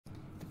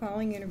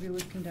following interview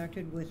was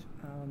conducted with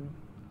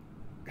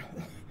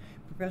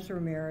Professor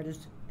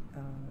Emeritus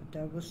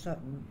Douglas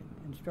Sutton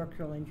in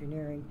Structural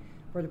Engineering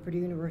for the Purdue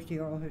University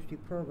Oral History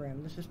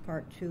Program. This is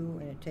part 2,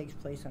 and it takes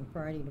place on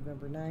Friday,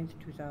 November 9th,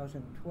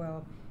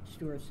 2012,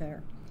 Stewart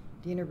Center.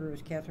 The interviewer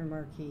is Katherine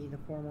Markee, the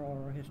former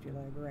oral history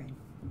librarian.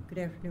 Good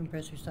afternoon,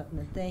 Professor Sutton,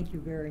 and thank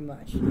you very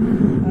much.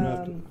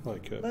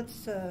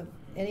 Let's,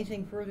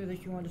 anything further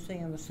that you want to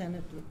say on the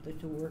Senate, that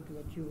you work,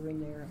 that you were in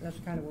there? That's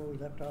kind of where we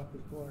left off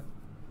before.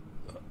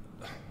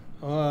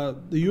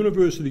 The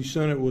University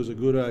Senate was a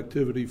good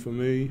activity for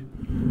me,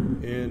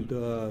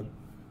 and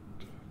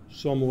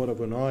somewhat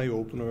of an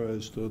eye-opener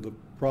as to the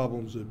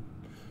problems that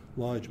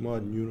large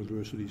modern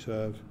universities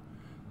have.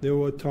 There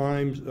were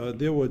times,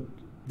 there were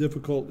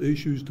difficult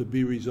issues to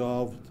be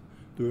resolved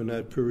during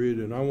that period,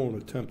 and I won't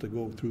attempt to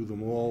go through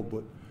them all,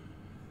 but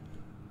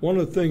one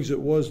of the things that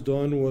was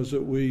done was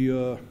that we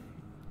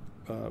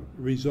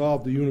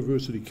resolved the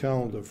university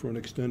calendar for an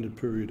extended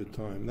period of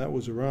time. That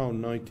was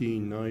around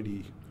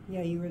 1990.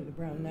 Yeah, you were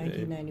around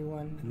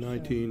 1991.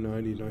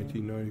 1990, so.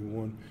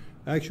 1991.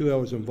 Actually, I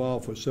was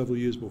involved for several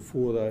years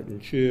before that in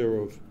chair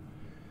of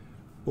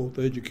both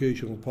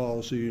educational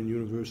policy and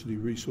university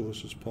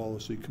resources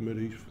policy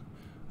committees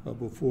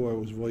before I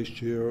was vice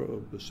chair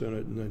of the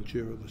Senate and then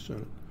chair of the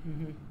Senate.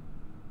 Mm-hmm.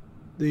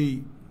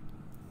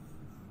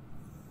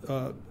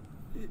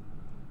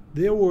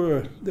 There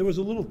was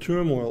a little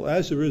turmoil,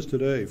 as there is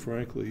today,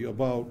 frankly,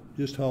 about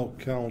just how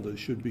calendars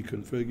should be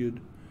configured.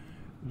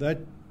 That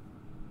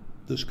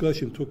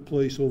discussion took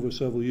place over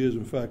several years.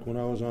 In fact, when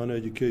I was on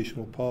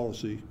educational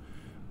policy,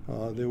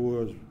 there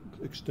were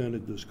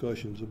extended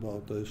discussions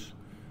about this.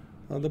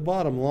 The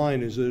bottom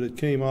line is that it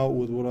came out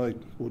with what I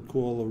would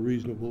call a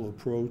reasonable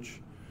approach.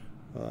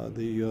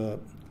 The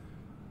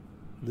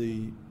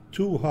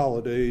two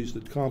holidays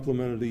that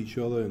complemented each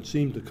other and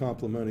seemed to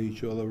complement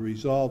each other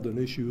resolved an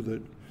issue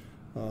that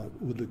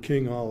with the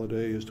King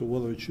holiday as to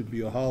whether it should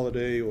be a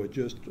holiday or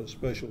just a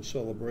special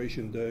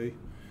celebration day.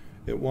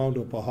 It wound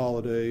up a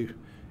holiday,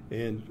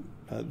 and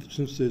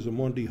since there's a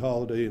Monday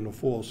holiday in the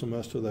fall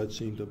semester, that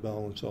seemed to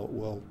balance out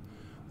well.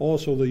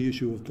 Also, the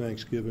issue of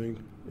Thanksgiving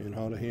and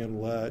how to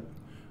handle that.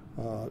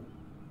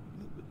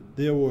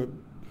 There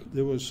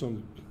was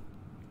some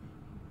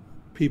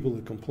people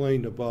that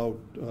complained about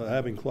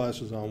having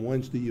classes on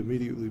Wednesday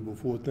immediately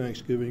before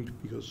Thanksgiving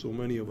because so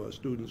many of our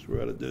students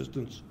were at a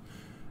distance.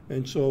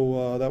 And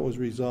so that was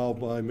resolved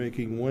by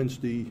making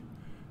Wednesday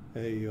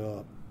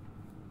a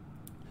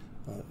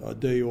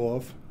day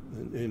off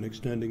and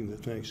extending the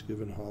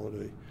Thanksgiving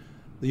holiday.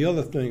 The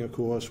other thing, of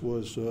course,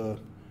 was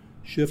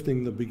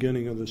shifting the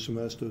beginning of the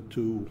semester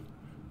to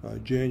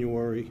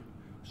January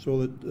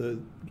so that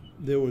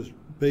there was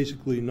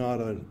basically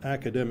not an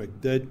academic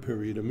dead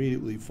period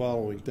immediately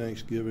following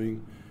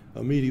Thanksgiving,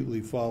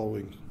 immediately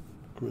following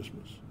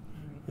Christmas.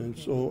 And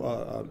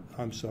so,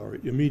 I'm sorry,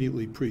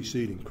 immediately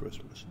preceding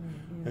Christmas.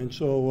 Mm-hmm. And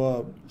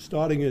so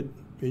starting it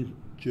in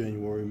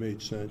January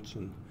made sense,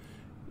 and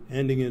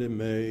ending it in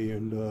May,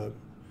 and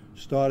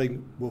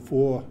starting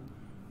before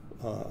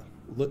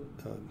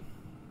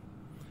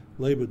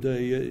Labor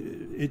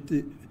Day,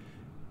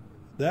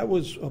 that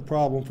was a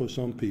problem for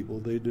some people.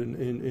 They didn't,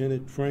 and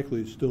it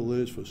frankly it still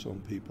is for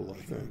some people,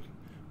 I think,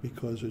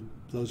 because it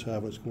does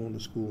have us going to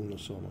school in the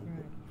summer.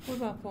 Right. What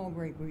about fall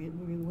break?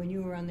 When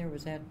you were on there,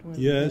 was that?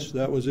 Yes,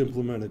 that was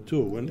implemented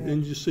too,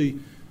 and you see,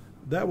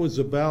 that was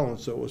the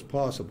balance that was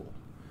possible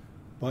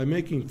by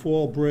making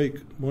fall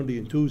break Monday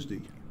and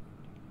Tuesday,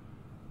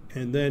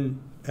 and then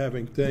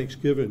having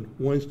Thanksgiving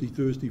Wednesday,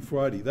 Thursday,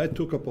 Friday. That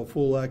took up a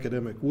full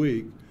academic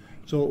week,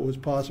 so it was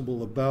possible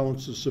to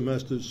balance the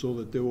semesters so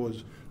that there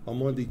was a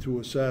Monday through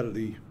a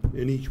Saturday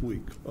in each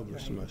week of the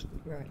semester.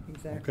 Right,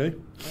 exactly. Okay?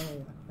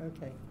 Oh, yeah.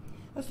 Okay.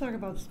 Let's talk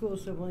about the School of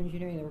Civil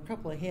Engineering. There were a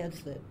couple of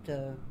heads that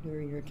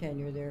during your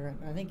tenure there.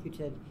 I think you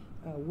said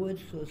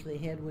Woods was the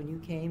head when you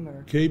came,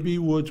 or KB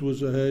Woods was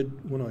the head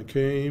when I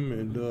came,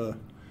 and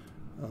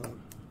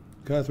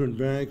Catherine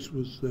Banks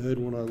was the head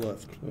when I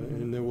left. Mm-hmm.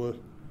 And there were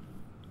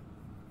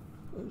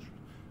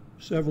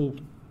several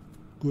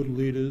good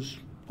leaders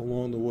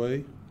along the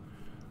way.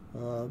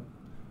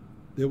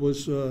 There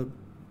was,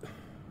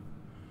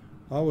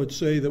 I would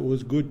say, there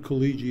was good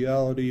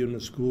collegiality in the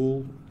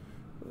school,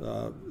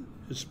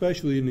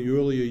 especially in the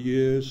earlier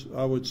years.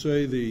 I would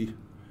say the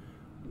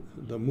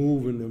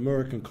move in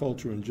American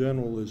culture in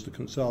general is to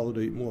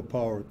consolidate more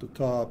power at the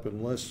top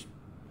and less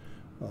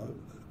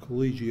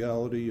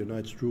collegiality, and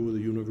that's true of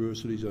the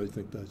universities. I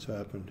think that's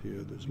happened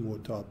here. There's more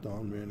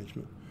top-down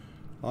management.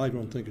 I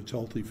don't think it's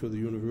healthy for the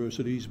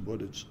universities,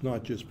 but it's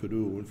not just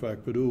Purdue. In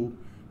fact, Purdue,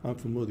 I'm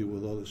familiar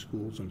with other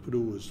schools, and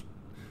Purdue is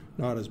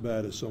not as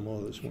bad as some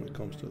others when it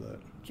comes to that.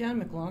 John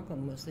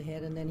McLaughlin was the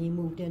head, and then he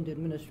moved into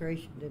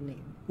administration, didn't he?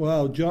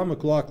 Well, John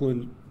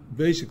McLaughlin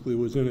basically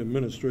was in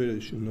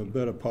administration the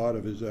better part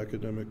of his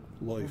academic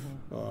life.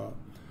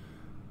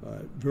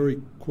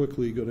 Very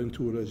quickly got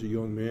into it as a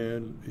young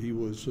man. He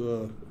was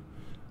a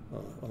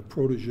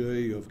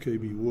protege of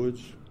KB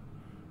Woods.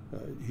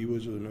 He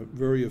was a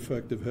very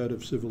effective head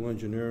of civil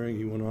engineering.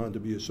 He went on to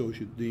be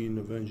associate dean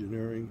of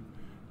engineering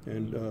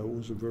and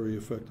was very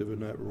effective in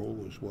that role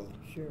as well.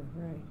 Sure,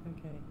 right,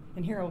 okay.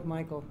 And Harold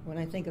Michael, when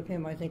I think of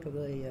him, I think of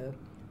the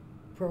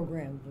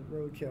program, the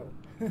Roadshow.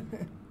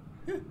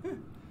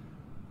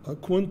 A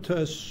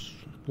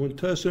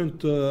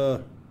quintessent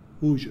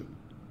Hoosier,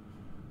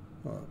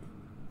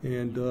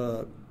 and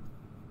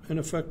an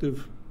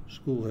effective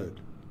school head.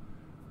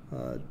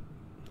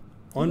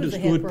 He was a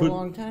head for a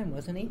long time,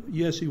 wasn't he?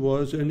 Yes, he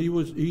was, and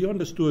he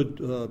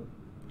understood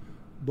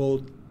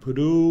both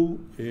Purdue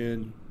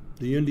and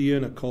the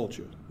Indiana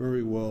culture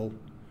very well,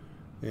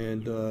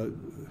 and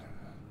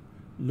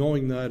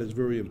knowing that is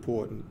very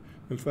important.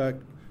 In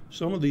fact,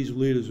 some of these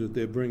leaders that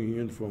they're bringing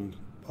in from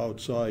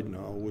outside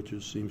now, which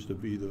seems to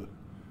be the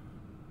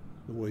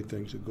way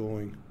things are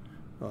going,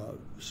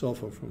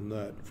 suffer from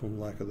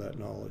lack of that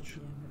knowledge.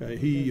 Yeah,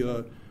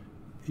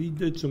 he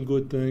did some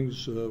good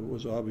things.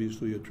 Was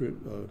obviously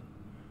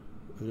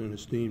an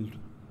esteemed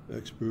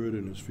expert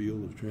in his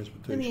field of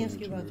transportation. Let me ask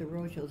you about the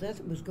Roadshow.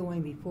 That was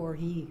going before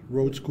he...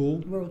 Road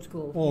school? Road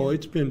school. Oh, yeah.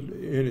 It's been,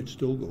 and it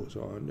still goes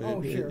on.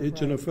 Oh, sure,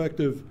 It's right. an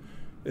effective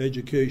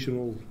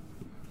educational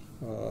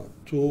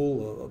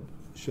tool,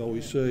 shall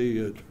we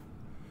say.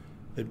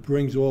 It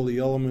brings all the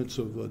elements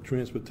of a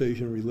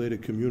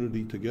transportation-related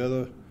community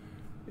together,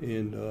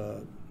 and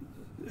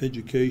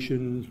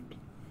education,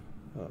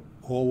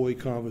 hallway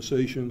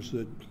conversations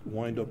that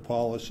wind up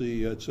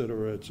policy, et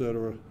cetera, et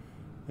cetera.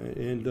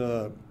 And,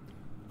 of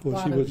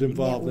course, he was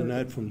involved in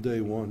that from day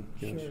one.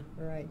 Yes. Sure,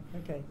 right,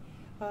 okay.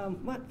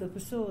 What the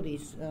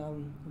facilities,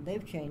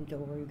 they've changed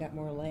over. You've got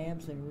more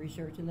labs and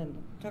research, and then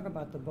talk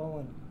about the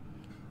Bowen.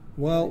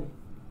 Well,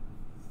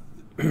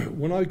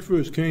 when I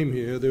first came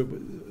here,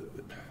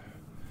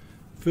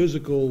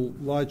 physical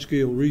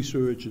large-scale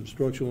research and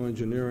structural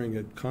engineering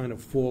had kind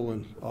of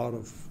fallen out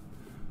of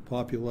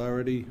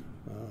popularity,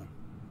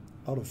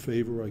 out of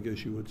favor, I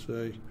guess you would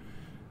say.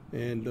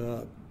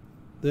 And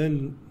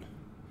then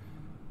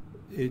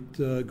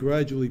it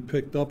gradually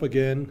picked up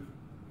again,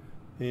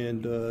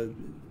 and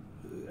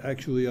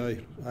actually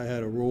I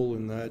had a role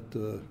in that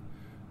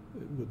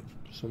with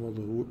some of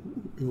the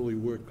early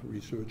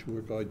research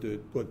work I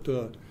did. But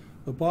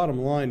the bottom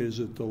line is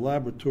that the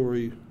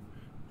laboratory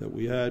that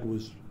we had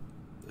was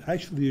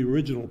actually the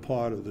original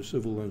part of the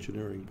civil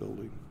engineering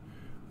building,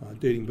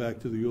 dating back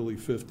to the early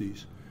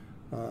 50s.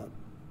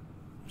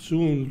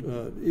 Soon,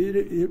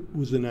 it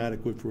was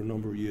inadequate for a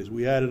number of years.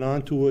 We added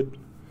on to it,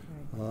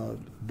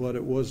 but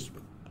it was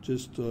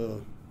just,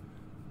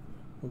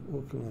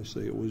 what can I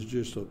say? It was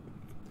just a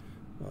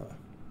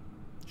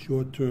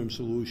short-term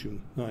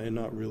solution, and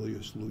not really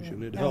a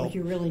solution. Yeah. It Not helped. what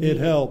you really It needed.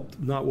 helped,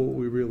 not what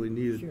we really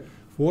needed. Sure.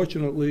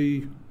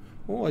 Fortunately,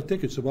 I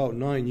think it's about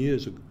 9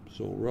 years ago,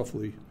 so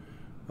roughly,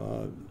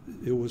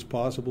 it was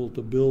possible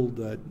to build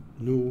that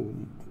new,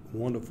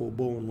 wonderful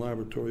Bowen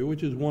laboratory,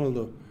 which is one of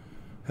the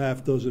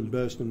half-dozen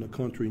best in the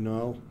country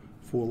now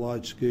for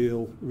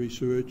large-scale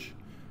research.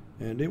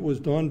 And it was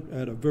done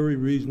at a very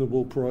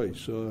reasonable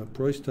price.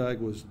 Price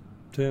tag was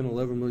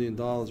 $10–11 million,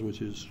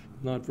 which is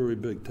not very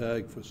big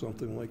tag for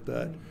something like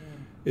that. Right,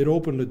 yeah. It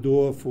opened the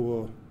door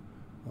for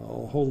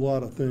a whole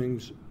lot of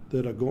things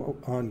that are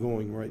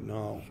ongoing right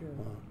now. Sure.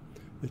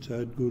 It's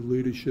had good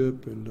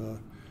leadership, and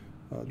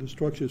the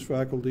structures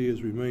faculty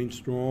has remained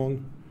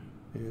strong,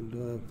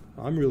 and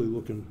I'm really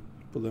looking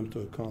for them to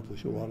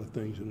accomplish a lot of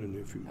things in the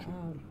near future.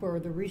 For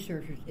the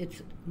researchers,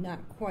 it's not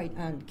quite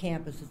on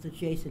campus, it's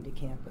adjacent to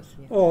campus.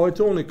 Yeah. Oh, it's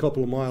only a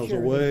couple of miles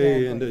Sure,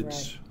 away, exactly, and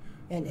it's, right.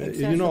 And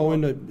you know,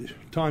 in accessible. the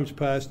times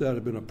past that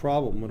had been a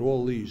problem, and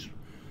all these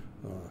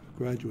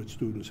graduate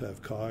students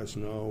have cars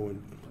now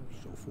and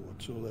so forth.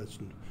 So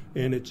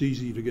and it's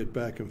easy to get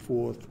back and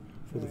forth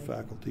for the Right.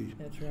 faculty.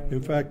 That's right.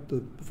 In yeah. fact,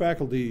 the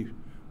faculty,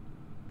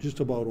 just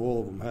about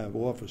all of them have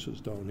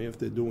offices down there if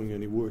they're doing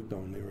any work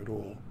down there at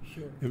all.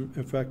 Sure.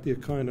 In fact, they're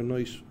kind of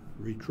nice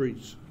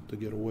retreats to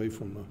get away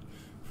from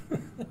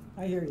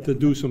I hear you. to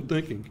do some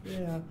thinking.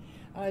 Yeah.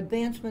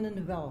 Advancement and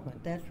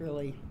development, that's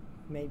really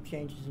made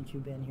changes since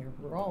you've been here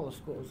for all the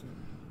schools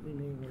in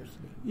the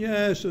university.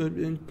 Yes,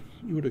 and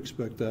you would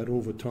expect that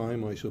over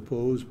time, I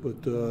suppose, but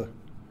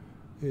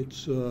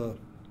it's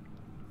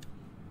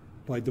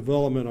by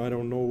development, I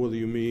don't know whether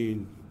you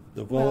mean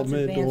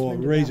development or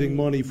advancement, raising development.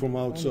 money from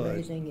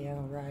outside. Fundraising, yeah,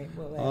 right.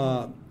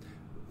 Well,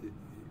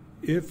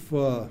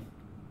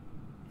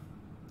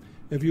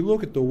 If you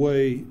look at the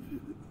way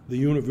the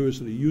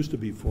university used to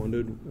be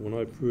funded when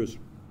I first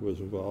was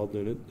involved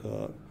in it,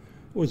 it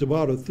was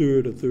about a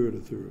third. A third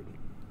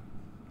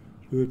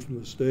from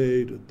the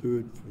state, a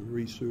third from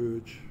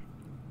research,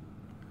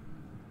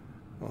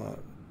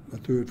 a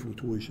third from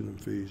tuition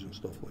and fees and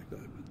stuff like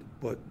that.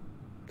 But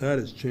that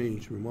has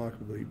changed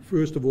remarkably.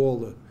 First of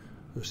all,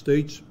 the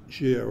state's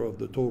share of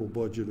the total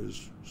budget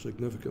is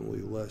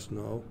significantly less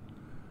now,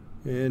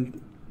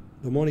 and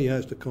the money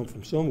has to come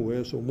from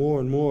somewhere, so more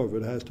and more of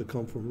it has to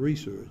come from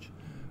research.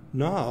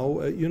 Now,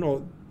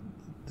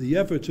 the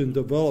efforts in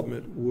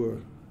development were,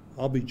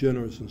 I'll be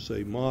generous and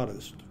say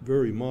modest,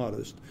 very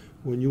modest,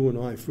 when you and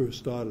I first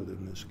started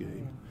in this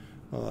game.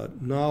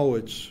 Now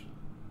it's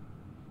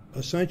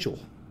essential.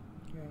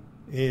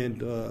 right.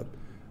 And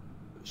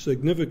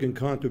significant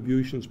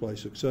contributions by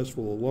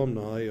successful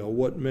alumni are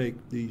what make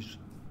these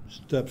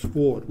steps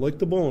forward, like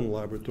the Bowen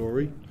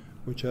Laboratory,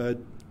 which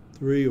had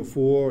 3 or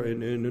 4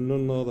 and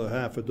another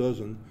half a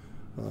dozen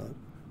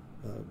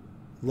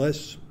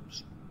less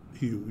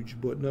huge,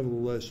 but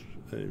nevertheless,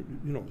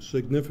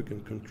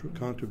 significant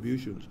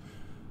contributions.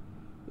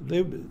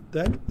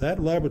 That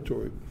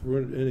laboratory, for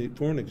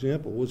an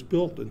example, was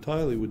built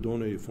entirely with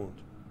donated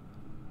funds.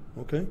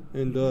 Okay,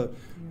 and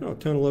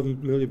 10,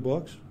 11 million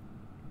bucks,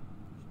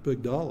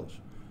 big dollars,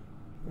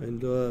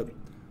 and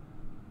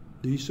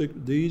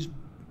these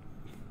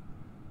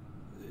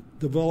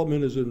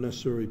development is a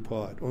necessary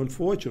part.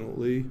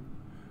 Unfortunately,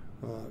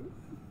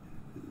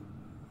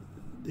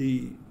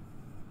 the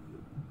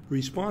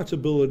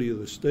responsibility of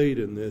the state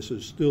in this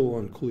is still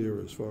unclear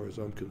as far as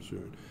I'm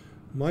concerned.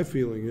 My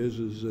feeling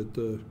is that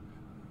the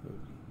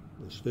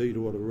state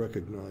ought to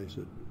recognize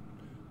that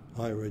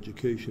higher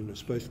education,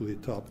 especially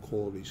top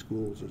quality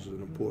schools, is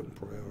an important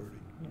priority.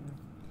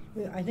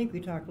 Yeah. I think we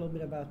talked a little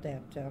bit about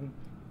that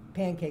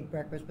pancake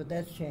breakfast, but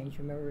that's changed.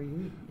 Remember,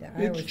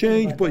 it's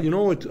changed, but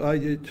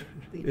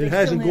it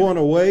hasn't gone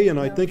away, and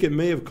I think it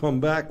may have come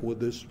back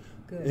with this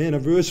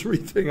anniversary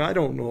thing. I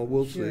don't know.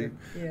 We'll see.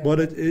 Yeah. But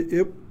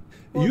it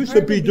used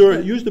to be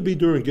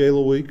during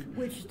Gala Week,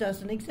 which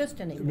doesn't exist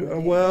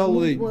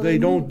anymore. They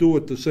don't do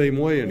it the same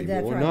way anymore.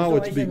 That's right. Now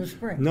it's in the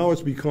spring. Now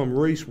it's become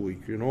race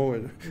week,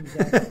 Exactly.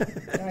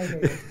 I hear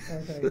you.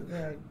 Okay.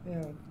 Right.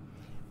 Yeah.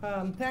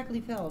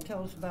 Faculty fellow,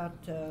 tell us about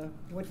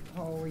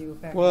how were you a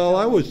faculty fellow?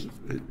 I was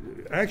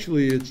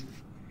actually, it's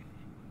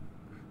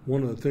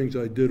one of the things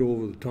I did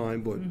over the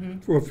time, but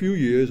for a few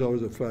years I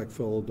was a fac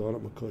fellow down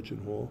at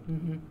McCutcheon Hall,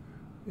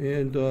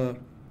 and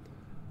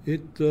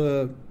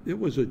it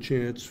was a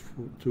chance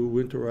to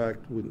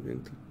interact with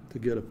and to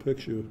get a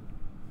picture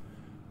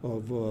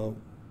of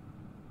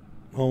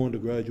how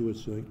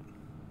undergraduates think.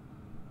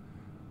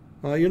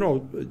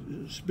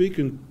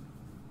 Speaking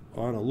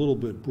on a little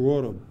bit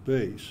broader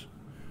base,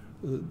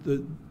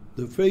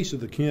 the face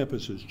of the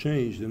campus has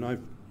changed, and I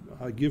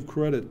give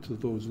credit to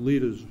those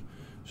leaders,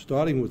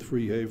 starting with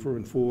Freehafer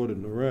and Ford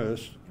and the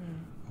rest,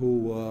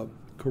 who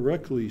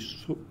correctly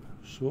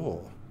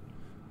saw,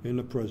 and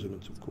the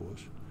presidents, of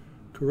course,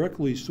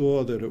 correctly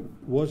saw that it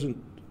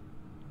wasn't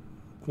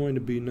going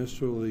to be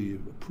necessarily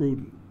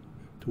prudent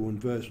to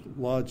invest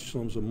large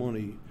sums of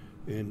money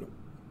in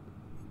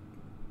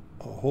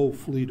a whole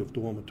fleet of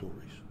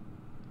dormitories.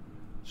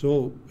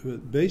 So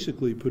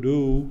basically,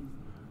 Purdue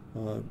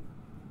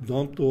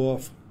dumped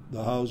off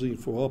the housing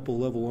for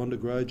upper-level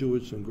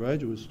undergraduates and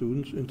graduate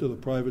students into the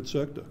private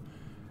sector.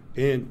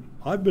 And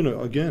I've been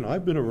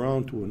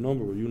around to a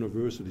number of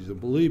universities, and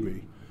believe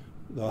me,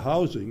 the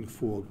housing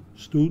for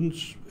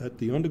students at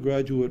the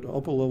undergraduate,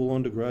 upper-level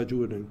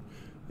undergraduate,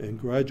 and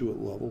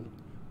graduate level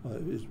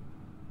is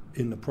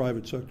in the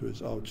private sector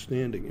is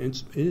outstanding,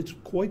 and it's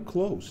quite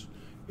close.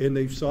 And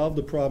they've solved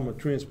the problem of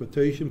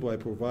transportation by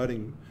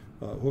providing,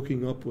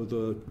 hooking up with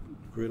the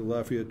Greater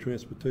Lafayette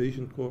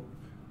Transportation Corp.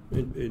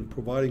 In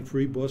providing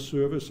free bus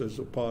service as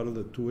a part of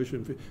the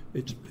tuition fee.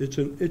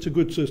 It's a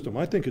good system.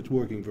 I think it's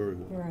working very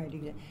well. Right,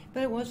 exactly.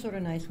 But it was sort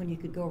of nice when you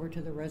could go over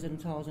to the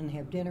residence halls and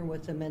have dinner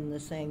with them in the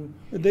same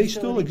They facility.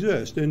 Still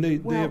exist, and they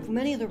have,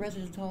 many of the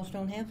residence halls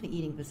don't have the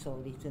eating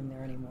facilities in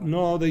there anymore.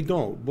 No, they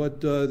don't.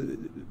 But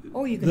you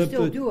can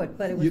still do it,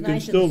 but it was you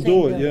nice. You can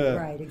still do it. Yeah.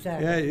 Right,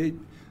 exactly.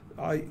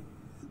 Yeah,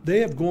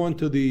 they have gone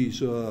to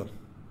these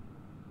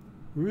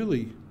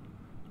really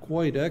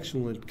quite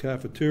excellent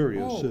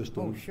cafeteria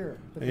system. Oh, sure.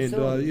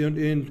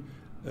 And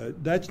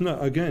that's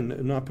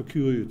not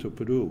peculiar to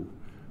Purdue.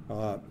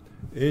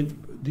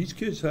 And these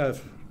kids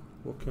have,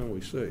 what can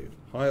we say,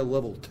 higher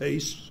level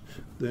tastes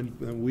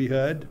than we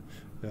had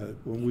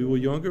when we were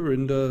younger,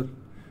 and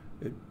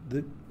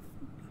it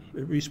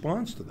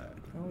responds to that.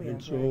 Oh, yeah,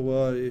 and so,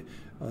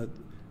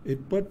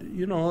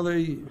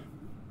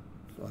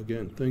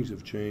 things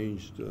have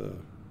changed.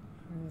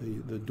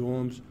 The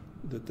dorms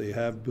that they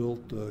have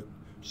built.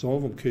 Some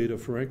of them cater,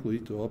 frankly,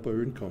 to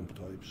upper income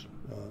types.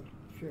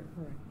 Sure,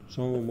 right.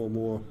 Some of them are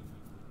more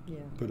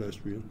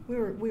pedestrian. We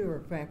were a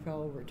fac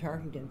fellow over at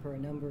Tarkington for a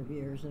number of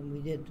years, and we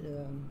did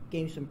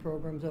gave some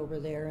programs over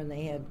there, and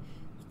they had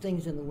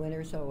things in the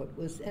winter, so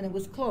it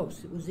was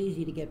close. It was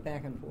easy to get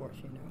back and forth,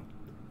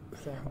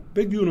 So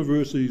big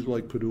universities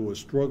like Purdue are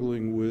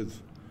struggling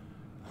with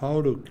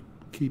how to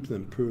keep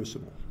them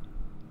personal.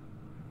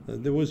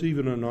 There was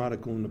even an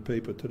article in the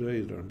paper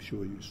today that I'm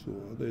sure you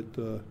saw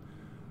that.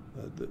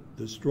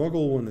 The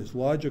struggle when there's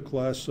larger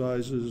class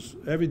sizes,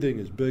 everything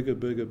is bigger.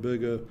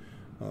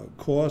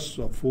 Costs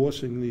are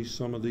forcing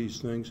some of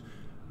these things.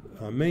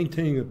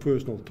 Maintaining a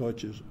personal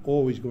touch is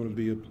always going to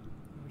be a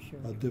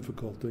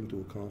difficult thing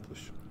to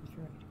accomplish. That's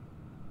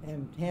right.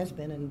 And has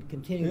been and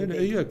continues.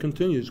 It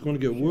continues. It's going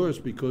to get worse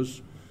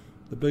because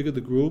the bigger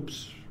the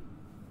groups,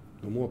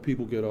 the more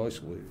people get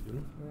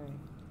isolated.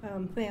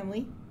 Right.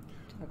 Family.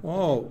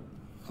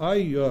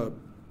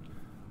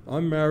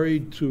 I'm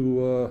married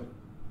to.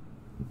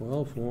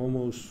 For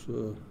almost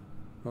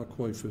not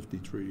quite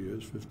 53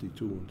 years,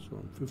 52 and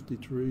some.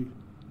 53,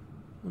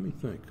 let me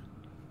think.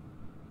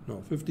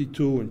 No,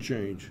 52 and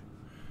change.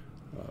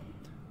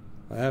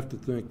 I have to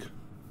think.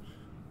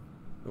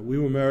 We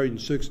were married in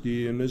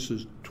 60, and this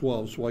is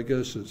 12, so I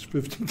guess it's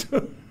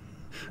 52.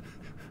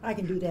 I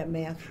can do that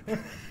math.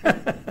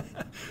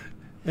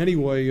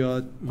 Anyway,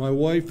 my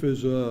wife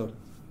is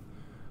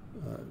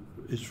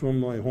from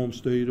my home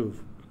state of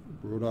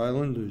Rhode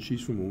Island, and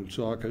she's from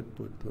Woonsocket,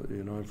 but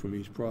I'm from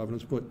East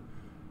Providence. But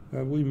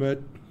we met,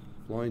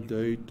 blind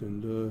date,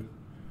 and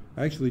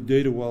actually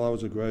dated while I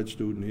was a grad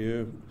student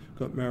here.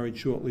 Got married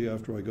shortly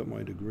after I got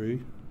my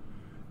degree,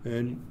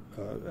 and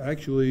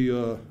actually.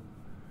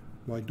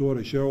 My daughter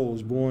Cheryl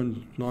was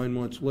born 9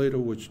 months later,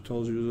 which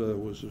tells you that it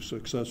was a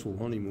successful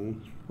honeymoon.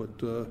 But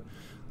the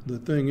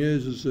thing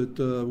is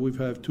that we've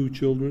had 2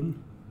 children.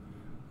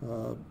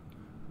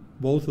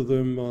 Both of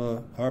them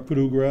are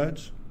Purdue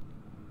grads.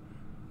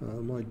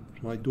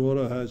 My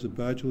daughter has a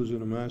bachelor's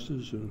and a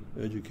master's in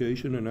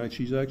education, and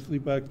she's actually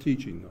back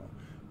teaching now.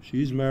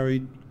 She's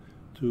married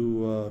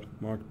to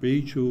Mark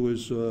Beach, who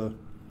is an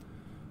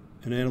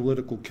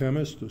analytical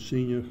chemist, a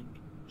senior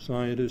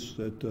scientists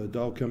at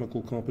Dow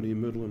Chemical Company in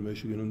Midland,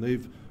 Michigan, and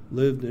they've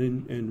lived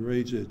and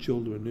raised their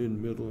children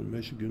in Midland,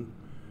 Michigan.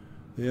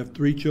 They have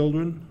 3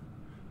 children,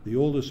 the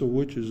oldest of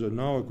which is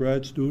now a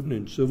grad student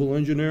in civil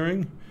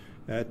engineering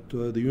at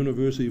the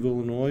University of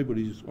Illinois, but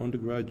his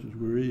undergraduate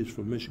degree is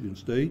from Michigan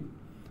State.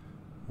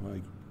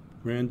 My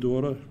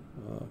granddaughter,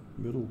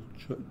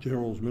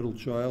 Gerald's middle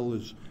child,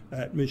 is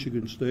at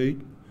Michigan State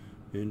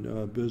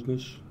in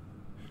business.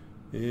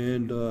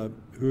 And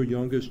her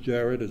youngest,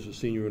 Jared, is a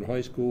senior in high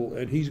school,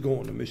 and he's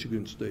going to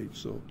Michigan State.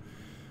 So,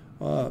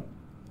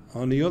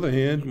 on the other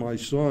hand, my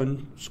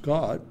son,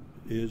 Scott,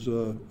 is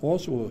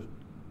also a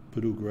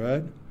Purdue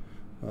grad,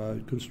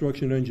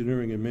 construction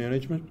engineering and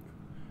management.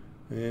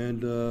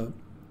 And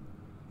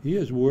he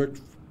has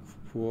worked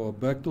for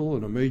Bechtel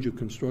and a major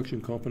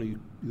construction company,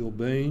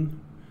 Gilbane,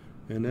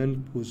 and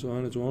then was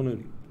on his own.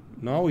 And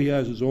now he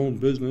has his own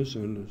business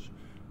and is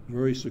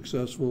very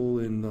successful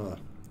in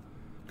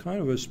kind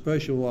of a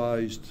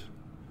specialized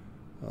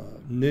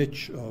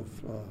niche of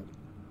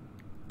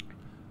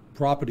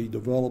property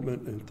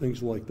development and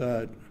things like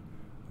that.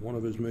 One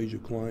of his major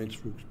clients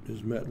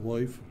is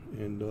MetLife,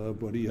 and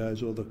but he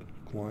has other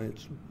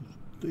clients.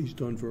 He's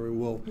done very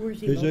well.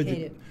 Where's he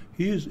located?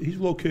 He's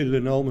located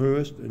in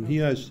Elmhurst, and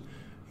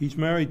he's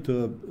married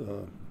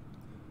to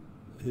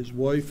his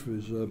wife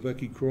is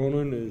Becky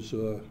Cronin, is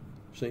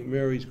St.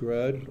 Mary's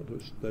grad,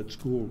 that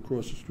school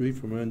across the street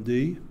from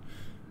ND,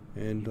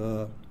 and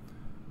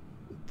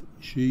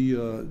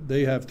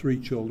they have 3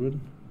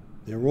 children.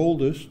 Their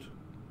oldest,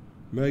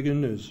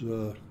 Megan, is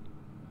now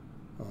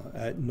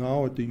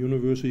at the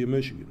University of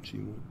Michigan.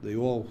 They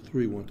all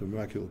 3 went to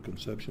Immaculate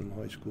Conception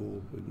High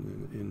School.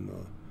 In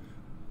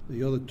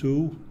the other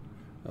 2,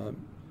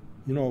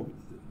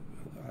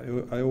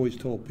 I always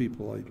tell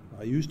people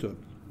I used to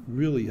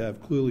really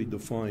have clearly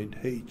defined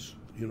hates.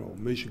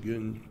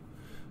 Michigan.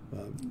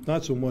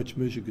 Not so much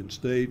Michigan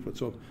State,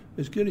 but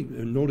it's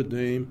getting Notre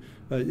Dame.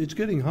 It's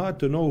getting hard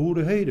to know who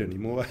to hate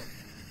anymore.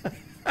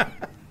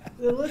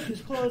 The list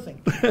is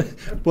closing.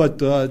 But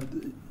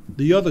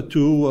the other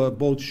 2,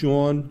 both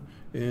Sean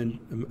and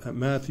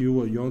Matthew,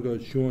 are younger.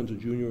 Sean's a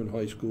junior in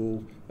high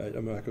school at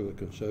Immaculate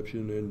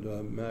Conception, and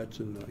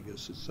Matt's in, I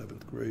guess,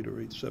 7th grade or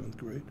 7th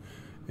grade.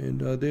 And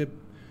they're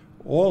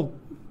all,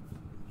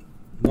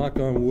 knock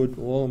on wood,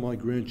 all of my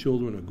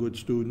grandchildren are good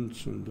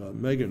students, and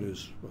Megan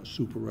is a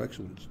super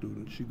excellent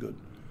student. She got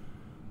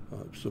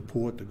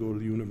support to go to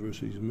the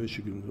University of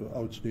Michigan,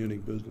 outstanding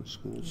business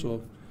school. Mm-hmm.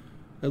 So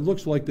it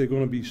looks like they're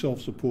going to be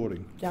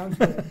self-supporting. Sounds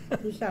good.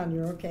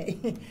 You're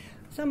okay.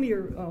 Some of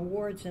your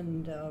awards,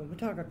 and we'll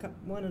talk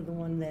one of the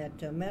one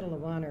that Medal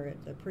of Honor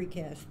at the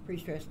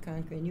pre-stressed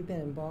concrete, and you've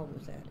been involved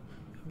with that.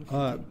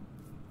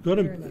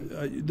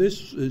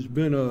 This has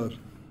been an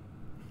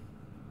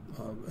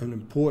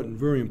important,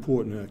 very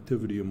important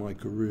activity in my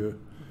career.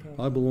 Okay.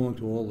 I belong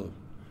to all the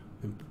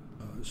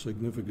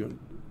significant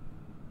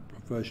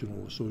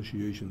professional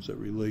associations that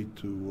relate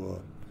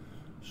to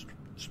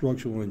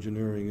structural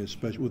engineering,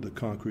 especially with the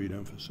concrete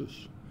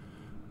emphasis,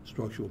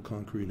 structural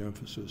concrete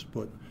emphasis.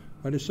 But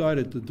I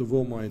decided to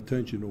devote my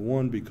attention to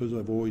one because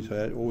I've always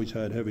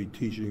had heavy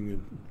teaching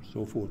and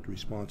so forth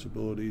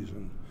responsibilities,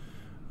 and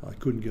I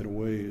couldn't get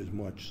away as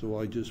much. So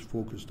I just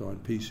focused on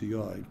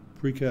PCI,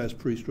 Precast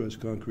Pre-Stressed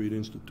Concrete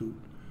Institute.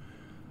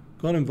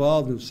 Got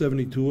involved in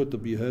 '72 at the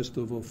behest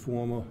of an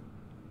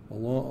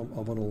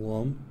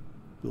alum,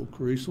 Bill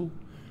Creasel,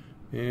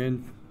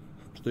 and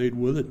stayed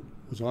with it.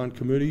 Was on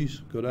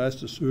committees, got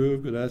asked to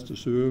serve,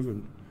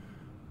 and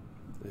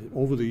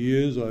over the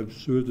years I've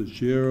served as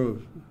chair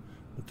of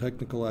the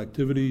Technical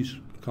Activities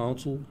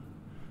Council,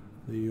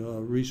 the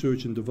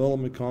Research and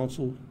Development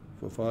Council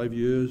for 5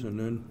 years, and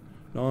then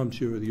now I'm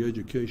chair of the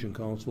Education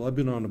Council. I've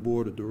been on the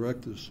board of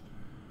directors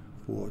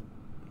for,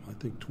 I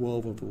think,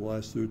 12 of the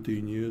last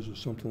 13 years or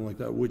something like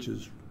that, which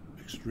is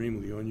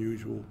extremely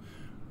unusual.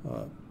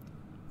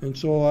 And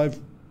so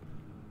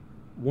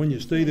when you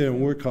stay there and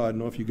work hard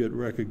enough, you get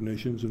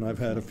recognitions, and I've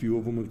had a few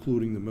of them,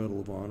 including the Medal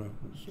of Honor.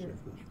 Sure.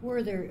 Where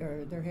are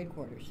their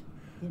headquarters?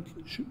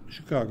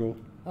 Chicago.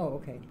 Oh,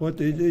 okay.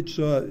 But it's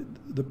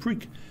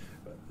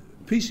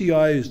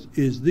PCI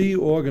is the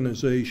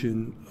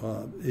organization.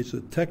 It's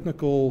a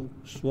technical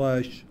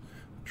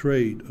 /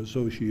 trade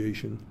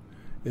association.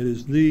 It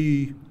is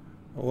the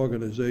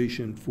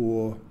organization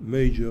for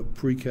major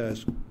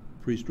precast,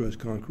 pre-stressed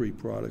concrete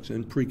products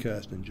and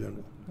precast in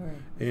general. Right.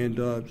 And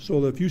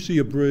so if you see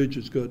a bridge,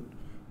 it's got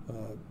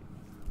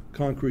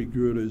concrete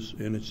girders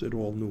and it's at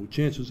all new.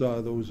 Chances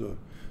are those are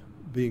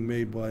being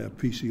made by a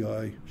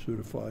PCI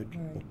certified.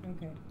 Right.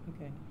 Okay.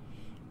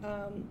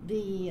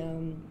 The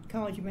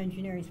College of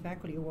Engineering's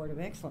Faculty Award of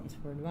Excellence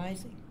for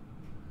advising.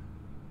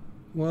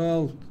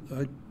 Well,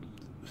 I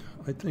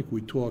think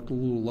we talked a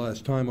little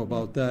last time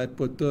about that,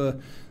 but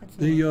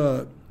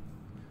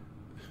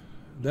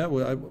that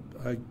way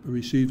I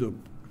received a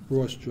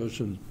Ross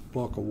Judson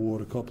Buck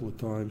Award a couple of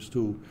times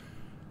too.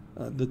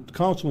 The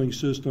counseling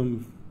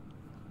system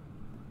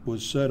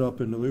was set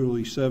up in the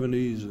early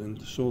 70s,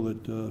 and so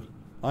that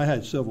I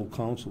had several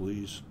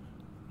counselees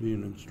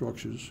being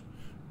instructors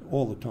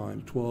all the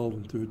time, 12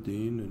 and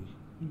 13, and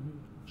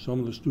some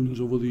of the students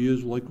over the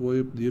years liked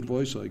the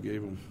advice I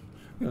gave them.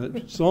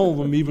 Some of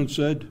them even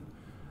said,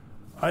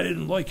 I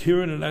didn't like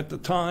hearing it at the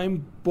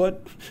time,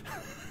 but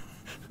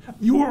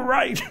you were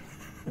right.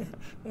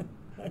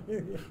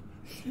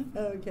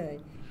 Okay.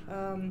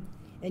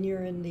 And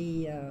you're in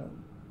the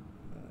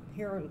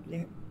Harold,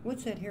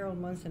 what's that Harold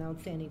Munson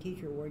Outstanding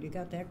Teacher Award? You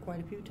got that quite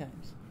a few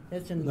times.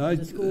 That's in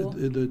the school?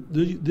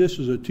 This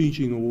is a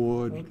teaching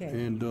award, okay.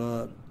 And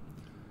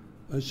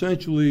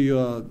essentially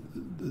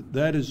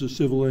that is a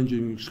civil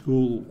engineering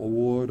school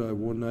award. I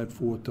won that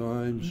 4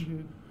 times.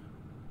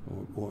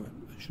 Or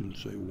I shouldn't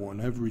say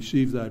one. I've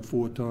received that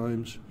 4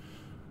 times.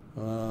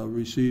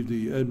 Received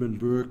the Edmund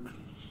Burke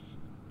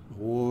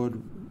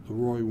Award, the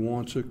Roy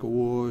Wansick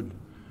Award,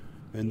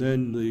 and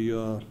then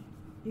the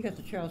you got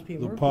the Charles P.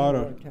 Murphy Potter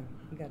Award.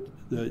 You got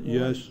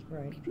yes,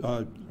 right.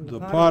 The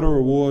Potter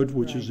Award,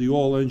 which right. is the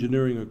all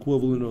engineering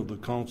equivalent of the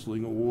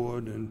counseling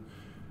award, and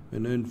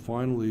then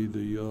finally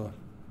the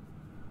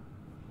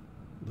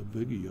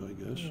biggie, I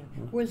guess. Yeah.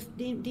 Was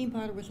Dean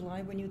Potter was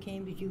alive when you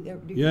came? Did you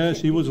ever?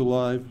 Yes, he was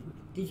alive.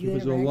 Did you? He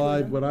was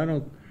alive, but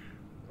I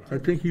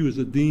think he was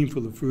a dean for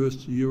the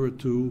first year or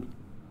 2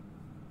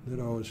 that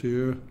I was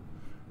here.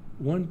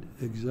 When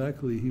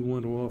exactly he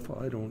went off,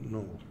 I don't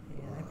know.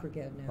 Yeah, I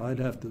forget now. I'd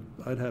have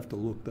to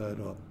look that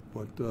up,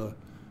 but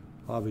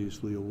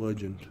obviously a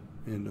legend.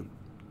 And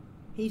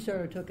he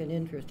sort of took an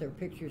interest. There were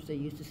pictures they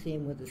used to see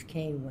him with his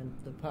cane when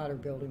the Potter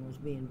building was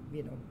being,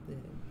 the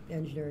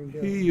engineering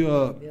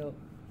building built.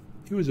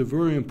 He was a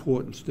very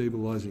important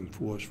stabilizing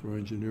force for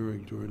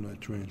engineering during that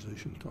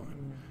transition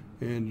time.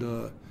 And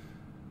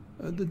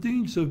the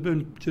deans have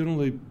been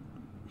generally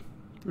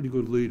pretty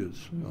good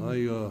leaders.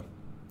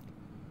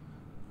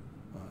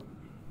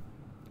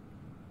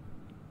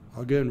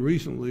 Again,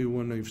 recently,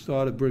 when they've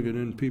started bringing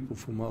in people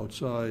from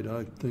outside,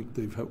 I think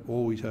they've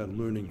always had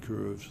learning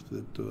curves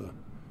that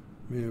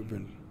may have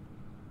been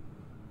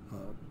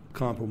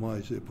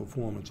compromised their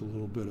performance a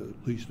little bit, at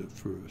least at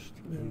first.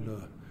 Yeah. And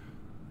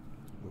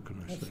what can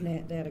I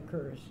say? That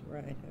occurs,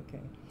 right?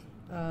 Okay.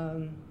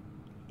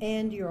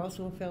 And you're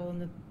also a fellow in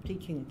the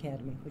Teaching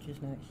Academy, which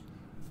is nice.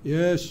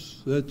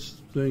 Yes,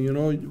 that's the thing.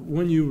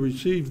 When you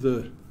receive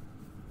the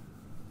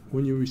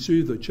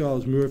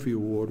Charles Murphy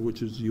Award,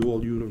 which is the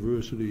All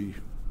University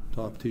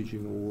Top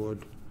Teaching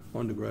Award,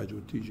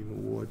 Undergraduate Teaching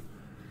Award,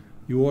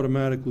 you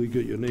automatically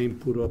get your name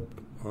put up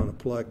on a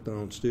plaque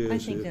downstairs. I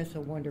think that's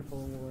a wonderful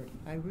award.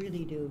 I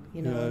really do.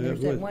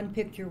 There's that one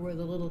picture where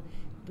the little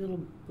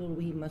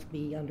he must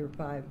be under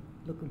 5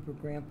 looking for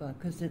Grandpa,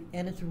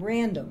 and it's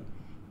random.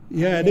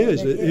 Yeah, it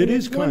is. It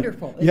is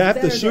wonderful. You have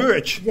to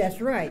search.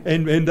 That's right.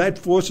 And that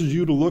forces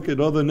you to look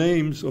at other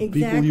names of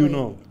people you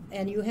know.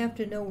 And you have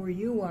to know where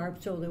you are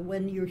so that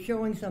when you're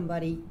showing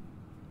somebody,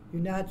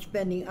 you're not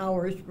spending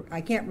hours.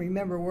 I can't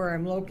remember where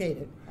I'm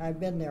located. I've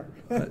been there.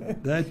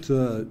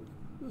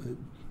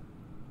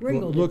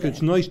 Look,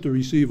 it's nice to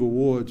receive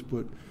awards,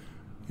 but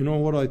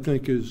what I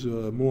think is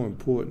more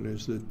important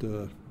is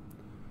that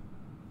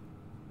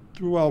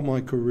throughout my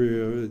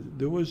career,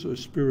 there was a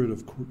spirit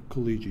of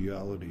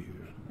collegiality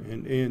here.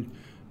 And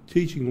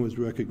teaching was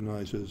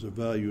recognized as a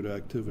valued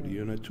activity,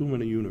 and at too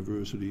many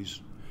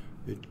universities,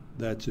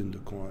 that's in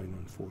decline,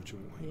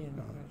 unfortunately. Yeah,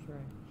 that's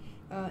right.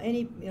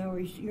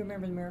 You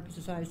remember the American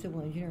Society of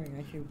Civil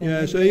Engineering?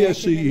 Yes,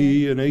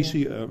 ASCE and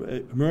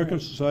American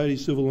Society of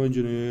Civil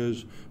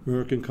Engineers,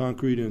 American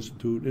Concrete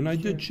Institute, and I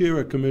did chair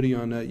a committee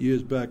on that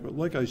years back. But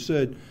like I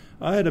said,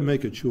 I had to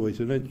make a choice,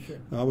 and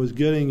I was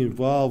getting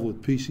involved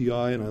with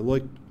PCI, and I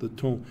liked the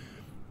tone.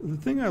 The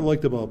thing I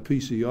liked about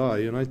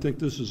PCI, and I think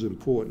this is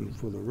important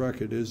for the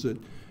record, is that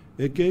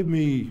it gave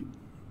me,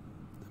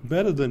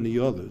 better than the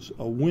others,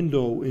 a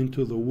window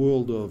into the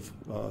world of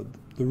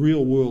the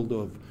real world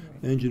of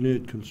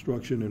engineered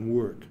construction and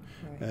work.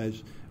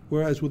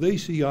 Whereas with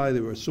ACI,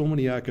 there are so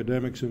many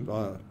academics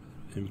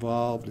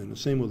involved, and the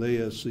same with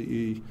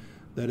ASCE,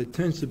 that it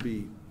tends to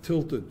be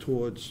tilted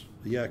towards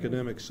the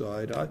academic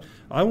side.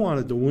 I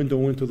wanted the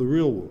window into the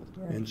real world,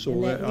 right. and so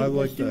and I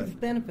like that. Students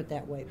benefit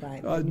that way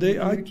by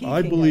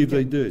I believe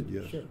they did.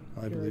 Yes, sure.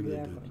 I believe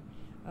exactly.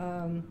 they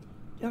did.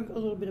 Talk a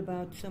little bit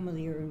about some of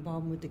your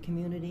involvement with the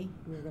community.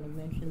 You were going to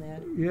mention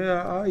that.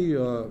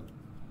 Yeah,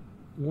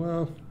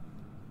 well,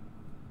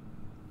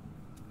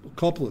 a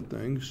couple of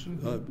things.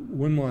 Mm-hmm.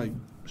 When my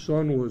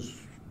son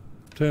was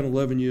 10,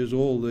 11 years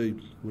old, they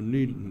were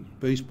needing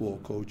baseball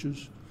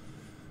coaches.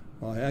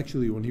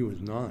 Actually, when he was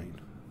 9.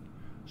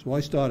 So I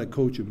started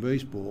coaching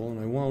baseball, and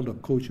I wound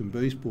up coaching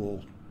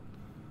baseball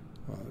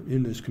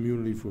in this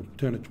community for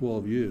 10 or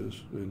 12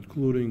 years,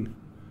 including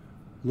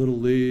Little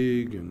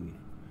League and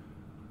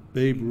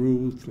Babe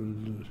Ruth,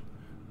 and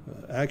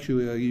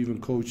actually I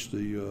even coached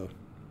the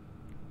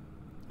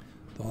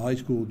high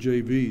school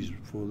JVs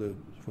for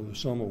the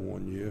summer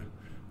one year.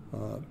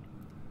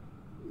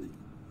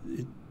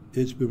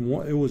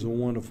 It was a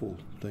wonderful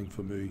thing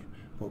for me.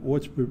 But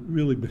what's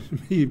really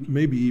been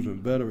maybe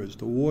even better is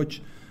to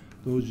watch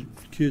those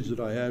kids that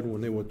I had when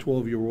they were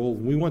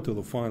 12-year-old. We went to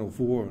the Final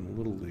Four in the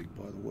Little League,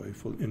 by the way,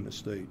 in the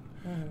state.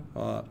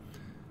 Mm-hmm.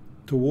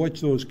 To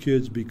watch those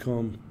kids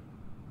become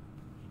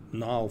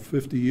now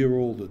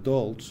 50-year-old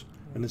adults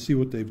and to see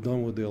what they've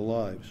done with their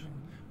lives,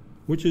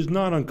 which is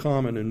not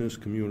uncommon in this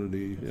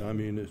community. I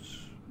mean,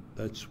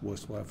 that's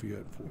West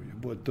Lafayette for you.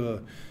 But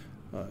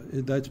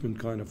that's been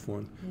kind of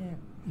fun. Yeah.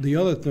 The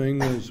other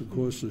thing is, of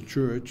course, the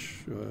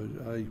church.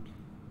 I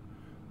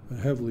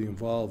heavily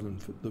involved in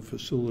the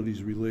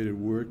facilities-related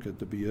work at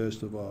the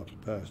behest of our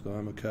pastor.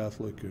 I'm a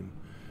Catholic, and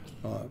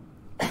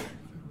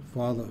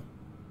Father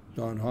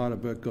Don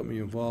Hardebeck got me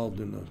involved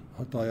in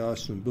the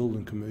Diocesan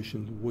Building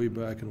Commission way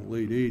back in the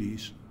late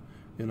 80s,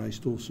 and I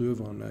still serve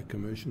on that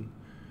commission.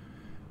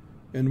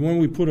 And when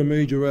we put a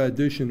major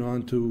addition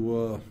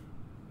onto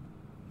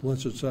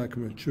Blessed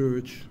Sacrament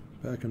Church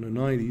back in the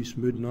 90s,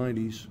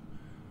 mid-90s,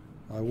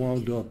 I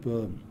wound up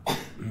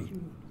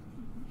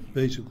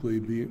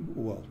basically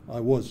I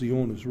was the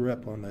owner's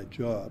rep on that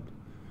job,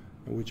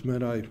 which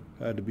meant I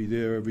had to be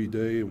there every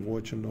day and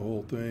watching the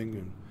whole thing,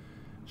 and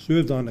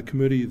served on the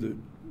committee that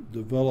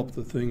developed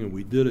the thing, and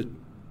we did it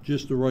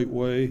just the right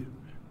way,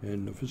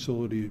 and the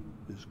facility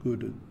is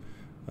good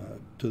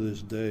to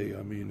this day.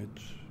 I mean,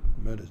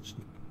 it's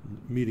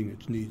meeting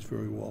its needs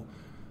very well.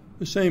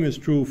 The same is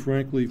true,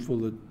 frankly, for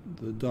the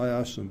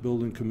Diocesan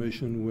Building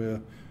Commission,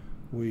 where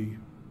we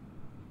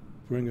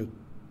bring a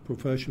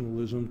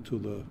professionalism to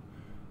the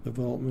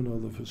development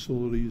of the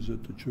facilities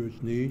that the church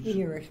needs. In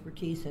your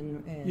expertise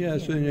and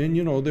yes, and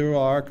you know, there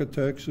are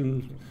architects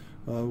and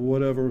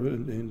whatever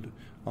and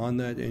on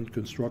that, and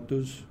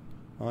constructors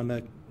on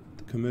that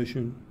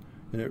commission,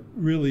 and it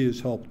really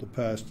has helped the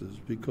pastors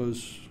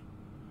because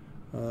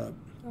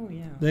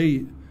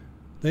they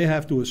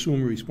have to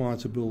assume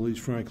responsibilities,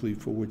 frankly,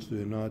 for which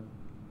they're not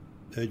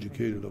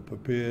educated or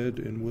prepared,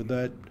 and with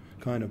that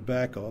kind of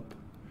backup,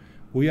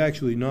 we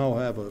actually now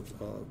have a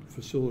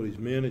facilities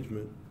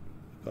management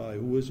guy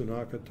who is an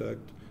architect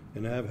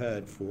and have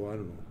had for,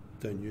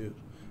 10 years,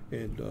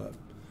 and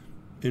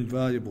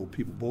invaluable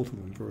people, both of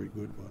them very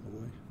good, by the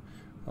way.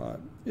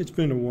 It's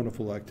been a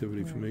wonderful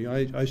activity for me.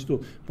 I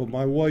still, but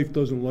my wife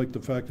doesn't like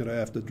the fact that I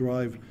have to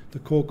drive to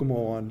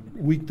Kokomo on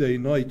weekday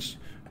nights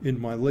in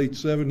my late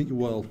 70s,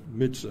 well,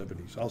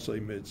 mid-70s. I'll say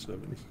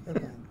mid-70s.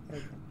 Okay.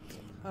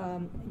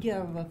 Do you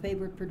have a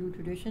favorite Purdue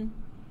tradition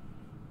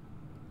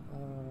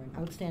or an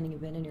outstanding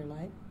event in your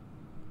life?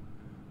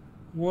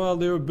 Well,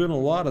 there have been a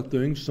lot of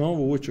things, some of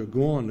which are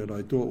gone, that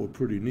I thought were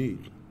pretty neat.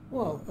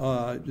 Whoa.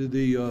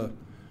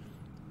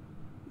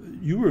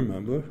 You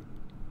remember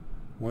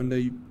when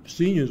the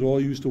seniors all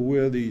used to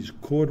wear these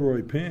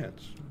corduroy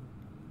pants,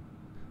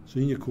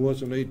 senior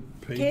course, and they'd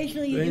paint.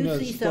 Occasionally you do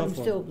see some on.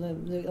 still,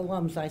 the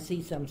alums, I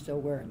see some still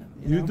wearing them.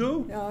 You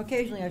do?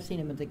 Occasionally I've seen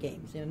them at the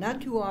games,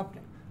 not too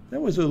often.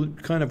 That was a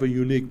kind of a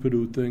unique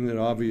Purdue thing that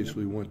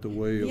obviously went the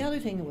way of the other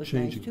thing that was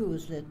changing. Nice, too,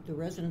 is that the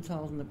residence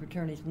halls and the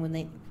fraternities, when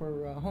they,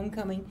 for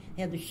homecoming,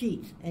 had the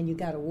sheets, and you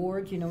got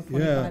awards,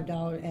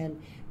 $25,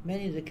 and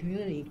many of the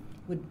community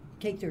would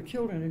take their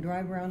children and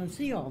drive around and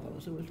see all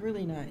those. It was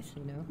really nice,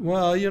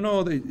 Well,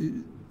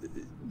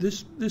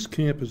 this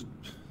camp was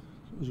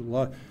a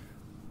lot.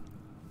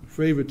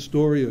 Favorite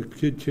story, a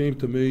kid came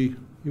to me,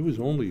 he was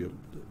only a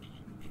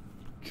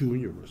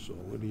junior or so,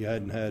 and he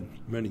hadn't had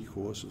many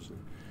courses.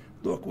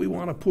 Look, we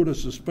want to put a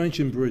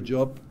suspension bridge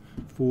up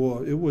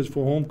it was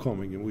for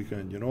homecoming and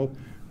weekend,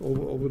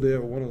 over there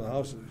at one of the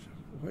houses.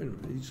 Wait a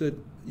minute. He said,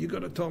 you got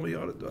to tell me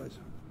how to do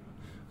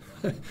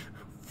it.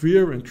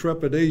 Fear and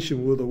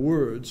trepidation were the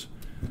words.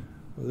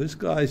 Well, this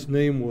guy's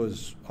name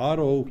was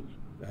Otto,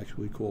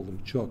 actually called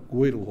him Chuck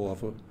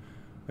Guedelhofer,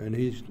 and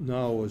he's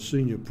now a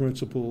senior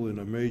principal in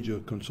a major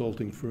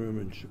consulting firm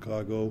in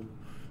Chicago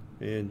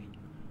and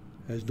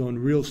has done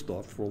real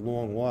stuff for a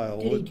long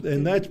while.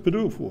 And that's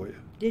Purdue for you.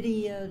 Did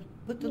he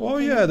put the... Oh,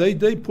 yeah,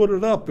 they put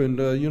it up,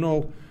 and,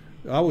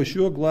 I was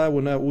sure glad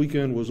when that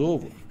weekend was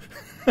over.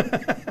 I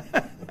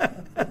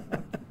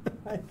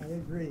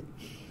agree.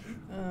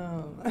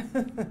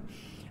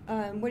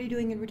 What are you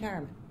doing in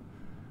retirement?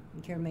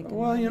 You care to make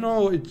well,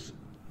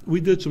 We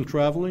did some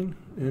traveling,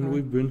 and Uh-huh.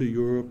 we've been to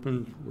Europe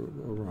and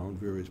around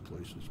various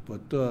places.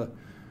 But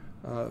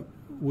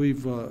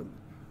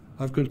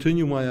I've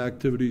continued my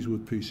activities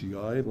with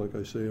PCI. Like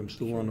I say, I'm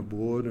still on the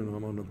board, and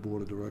I'm on the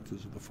board of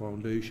directors of the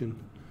foundation,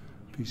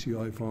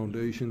 PCI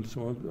Foundation.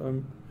 So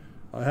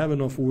I have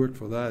enough work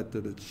for that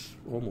it's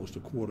almost a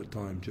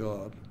quarter-time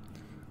job.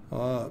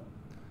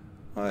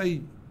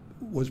 I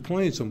was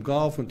playing some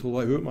golf until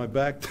I hurt my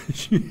back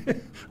this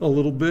year a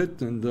little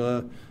bit, and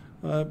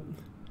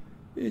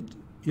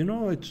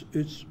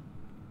it's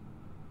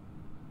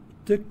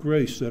Dick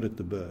Gray said it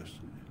the best.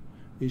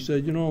 He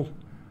said,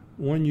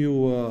 when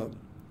you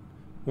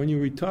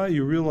retire,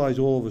 you realize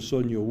all of a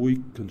sudden your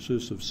week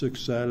consists of 6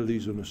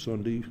 Saturdays and a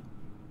Sunday,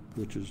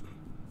 which is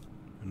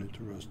an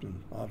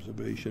interesting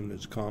observation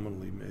that's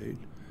commonly made.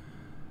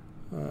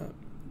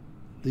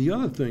 The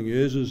other thing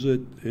is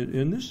that,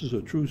 and this is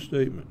a true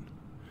statement,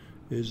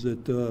 is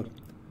that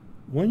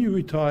when you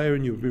retire,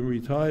 and you've been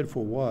retired for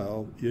a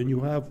while, and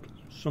you have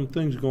some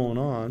things going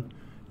on,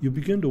 you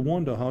begin to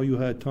wonder how you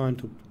had time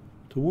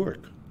to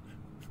work.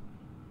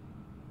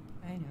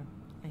 I know.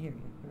 I hear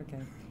you.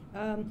 Okay.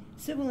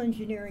 Civil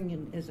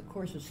engineering is a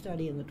course of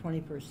study in the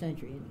 21st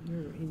century.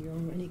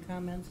 Any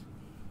comments?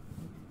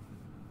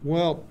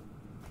 Well,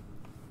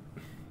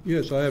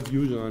 yes, I have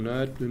views on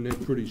that, and they're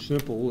pretty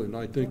simple. And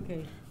I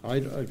think,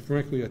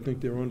 frankly, I think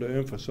they're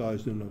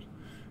underemphasized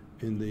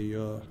in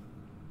the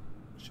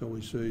shall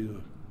we say,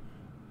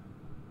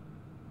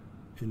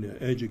 in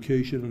the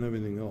education and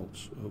everything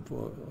else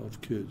of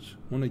kids.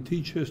 When they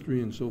teach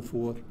history and so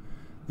forth,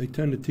 they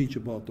tend to teach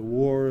about the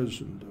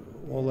wars and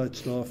all that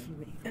stuff,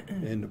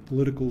 and the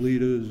political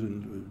leaders,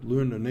 and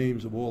learn the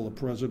names of all the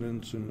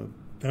presidents and the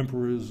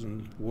emperors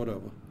and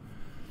whatever.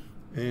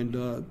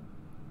 And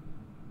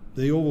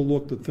they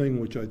overlook the thing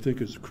which I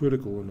think is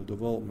critical in the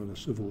development of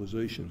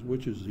civilizations,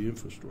 which is the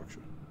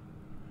infrastructure.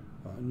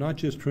 Not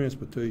just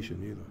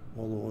transportation either,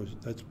 although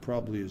that's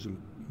probably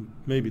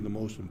maybe the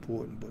most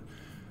important, but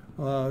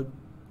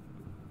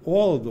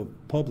all of the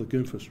public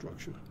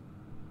infrastructure,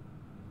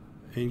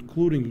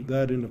 including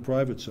that in the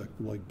private sector,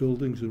 like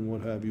buildings and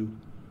what have you,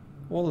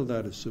 all of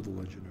that is civil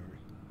engineering.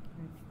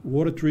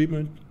 Water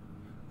treatment,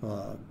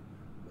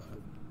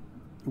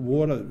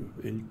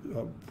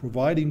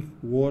 providing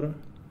water,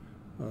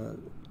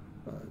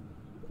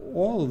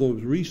 all of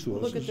those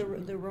resources. Look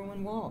at the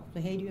Roman wall,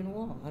 the Hadrian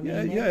Wall. And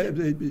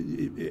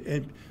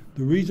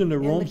the reason that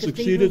Rome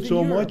succeeded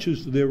so much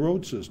is their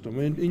road system.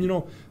 And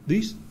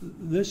this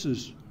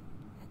is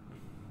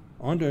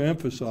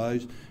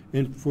underemphasized.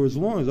 And for as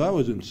long as I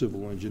was in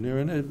civil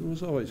engineering, it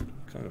was always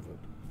kind of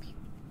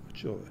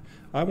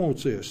I won't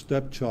say a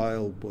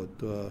stepchild, but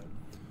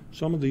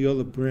some of the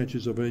other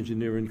branches of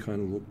engineering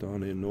kind of look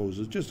down their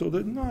noses, just so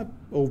that not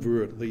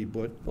overtly,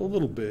 but a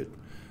little bit,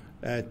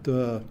 at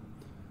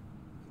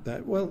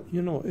that, well,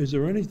 is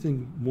there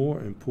anything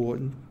more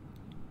important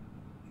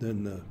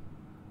than the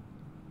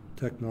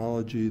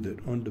technology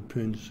that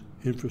underpins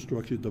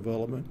infrastructure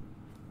development?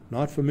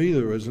 Not for me,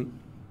 there isn't.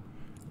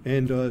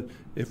 And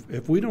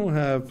if we don't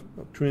have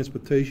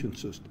transportation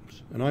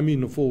systems, and I mean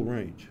the full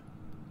range,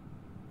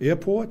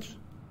 airports,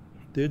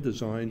 they're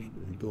designed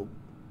and built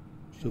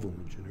civil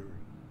engineering.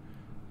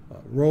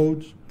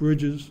 Roads,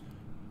 bridges,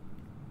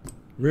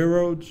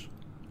 railroads,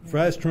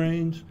 fast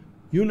trains,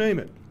 you name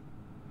it.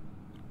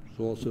 It's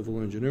all civil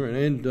engineering.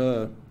 And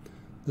the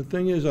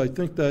thing is, I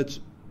think that's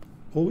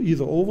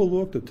either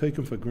overlooked or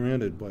taken for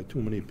granted by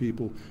too many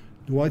people.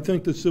 Do I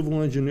think that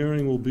civil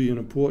engineering will be an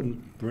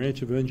important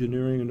branch of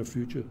engineering in the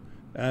future?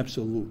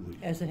 Absolutely.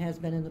 As it has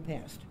been in the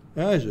past.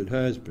 As it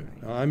has been.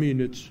 I mean,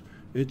 it's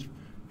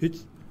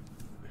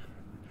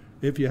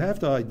if you have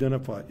to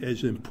identify,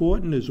 as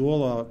important as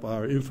all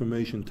our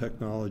information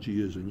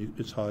technology is, and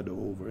it's hard to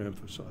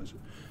overemphasize it,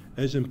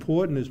 as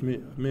important as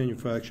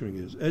manufacturing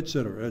is, et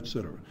cetera,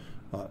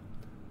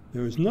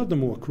 there is nothing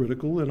more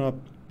critical than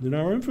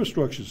our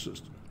infrastructure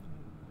system.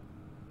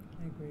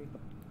 I agree.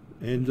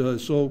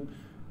 And so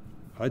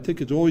I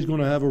think it's always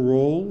going to have a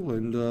role,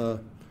 and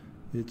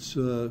it's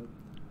the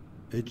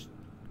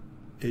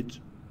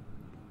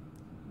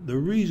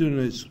reason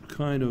it's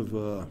kind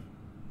of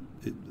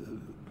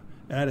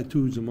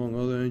attitudes among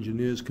other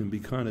engineers can be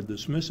kind of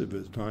dismissive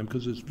at times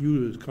because it's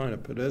viewed as kind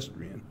of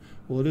pedestrian.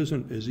 Well, it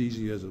isn't as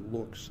easy as it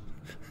looks.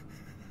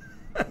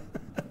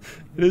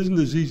 It isn't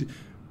as easy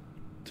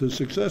to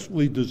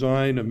successfully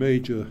design a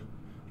major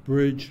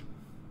bridge.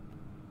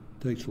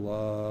 Takes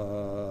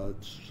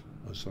lots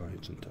of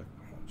science and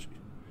technology,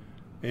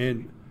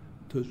 and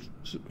to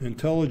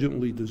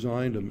intelligently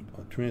design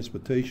a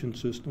transportation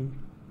system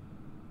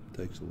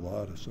takes a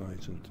lot of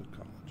science and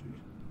technology.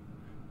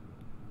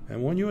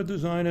 And when you're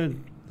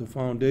designing the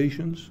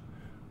foundations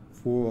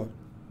for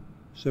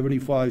a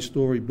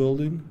 75-story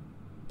building,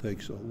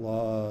 takes a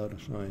lot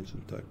of science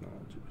and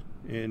technology.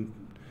 And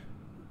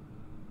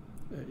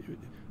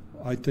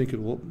I think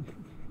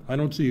I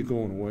don't see it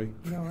going away.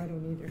 No, I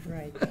don't either.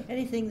 Right.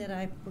 Anything that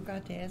I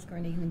forgot to ask, or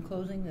anything in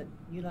closing that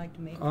you'd like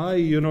to make?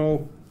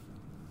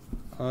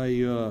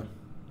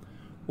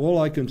 All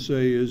I can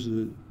say is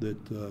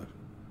that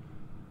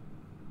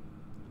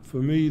For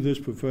me, this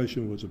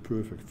profession was a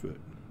perfect fit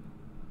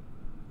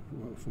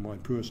for my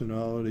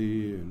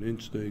personality and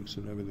instincts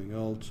and everything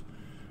else.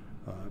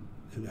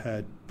 It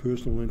had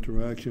personal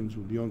interactions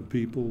with young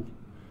people,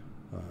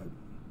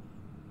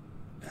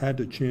 had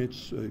the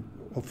chance,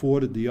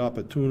 afforded the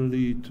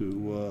opportunity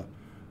to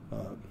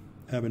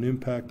have an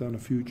impact on the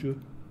future,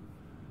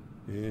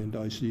 and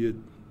I see it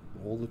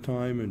all the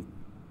time in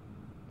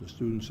the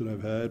students that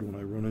I've had when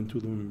I run into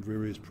them in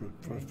various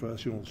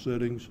professional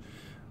settings,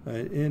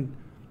 and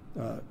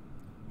I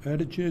had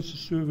a chance to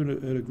serve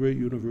at a great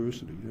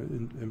university,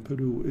 and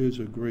Purdue is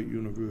a great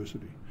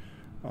university.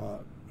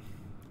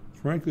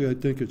 Frankly, I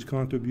think its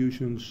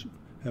contributions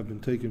have been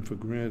taken for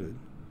granted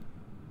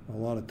a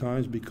lot of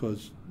times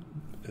because,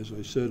 as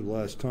I said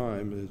last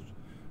time, is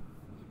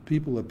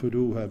people at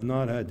Purdue have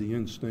not had the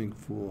instinct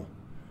for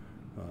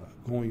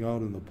going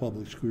out in the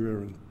public square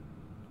and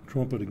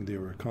trumpeting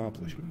their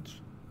accomplishments.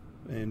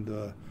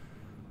 And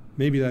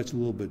maybe that's a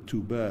little bit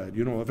too bad.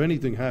 You know, if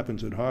anything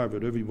happens at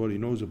Harvard, everybody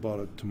knows about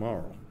it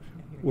tomorrow.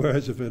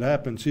 Whereas if it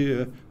happens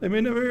here, they may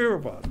never hear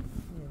about it.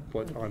 Yeah.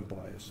 But I'm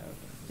biased.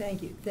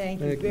 Thank you. Thank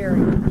you very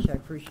much. I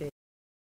appreciate it.